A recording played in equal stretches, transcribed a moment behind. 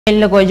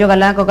Logo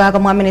jogala ko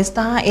gagawang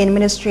minister in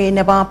Ministry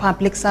nebo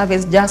Public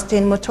Service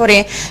Justin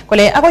Muturi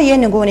kole ako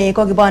yen nguni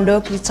ko gibando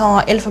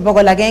kito elf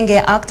bogola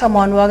genge akta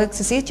monwag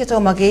sisi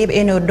chito magib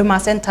in Huduma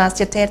centers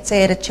chete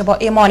chebo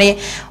imoni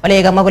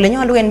olega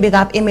magulenyo luen big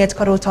up image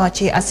karuto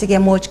chi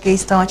asige moch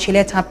kisto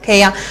chile tap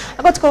kaya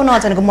akot ko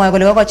notan gumoy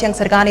gole ko cheng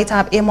serikali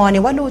tap imoni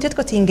walutit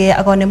ko tinge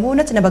ako ne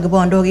munat ne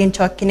bagbondo gin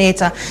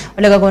chokineta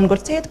olega gon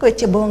gurtet ko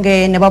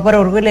chibonge ne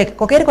babaro gole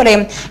ko ker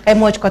kole kay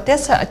moch ko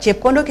tes chip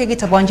kondo ke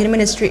gita bonjin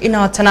ministry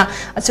inotana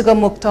atugo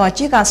mukto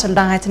chi council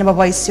dahit ne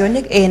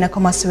babaysionik e na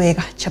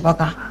komaswega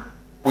chabaga.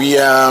 We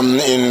are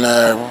in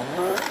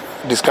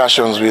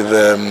discussions with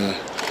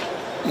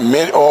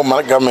all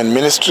government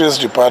ministries,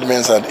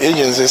 departments and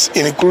agencies,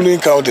 including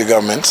county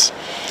governments,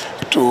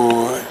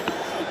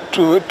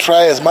 to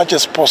try as much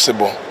as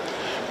possible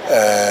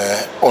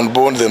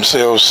onboard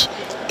themselves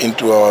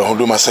into our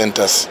Huduma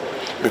centers,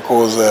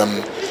 because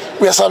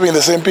we are serving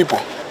the same people.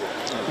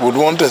 We would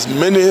want as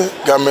many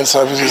government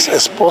services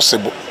as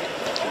possible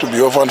to be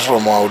offered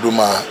from our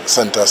Huduma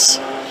centers.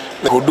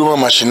 The Huduma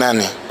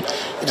Mashinani,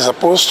 it is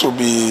supposed to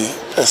be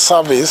a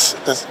service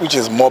which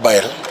is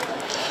mobile,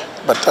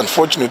 but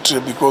unfortunately,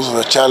 because of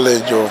the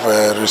challenge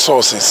of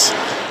resources,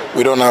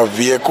 we don't have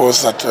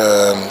vehicles that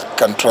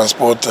can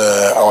transport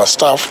our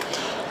staff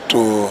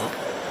to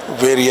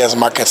various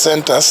market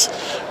centers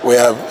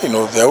where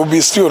there will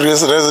be still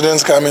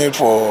residents coming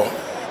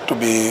to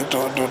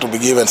be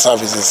given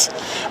services,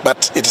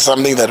 but it is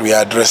something that we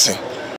are addressing.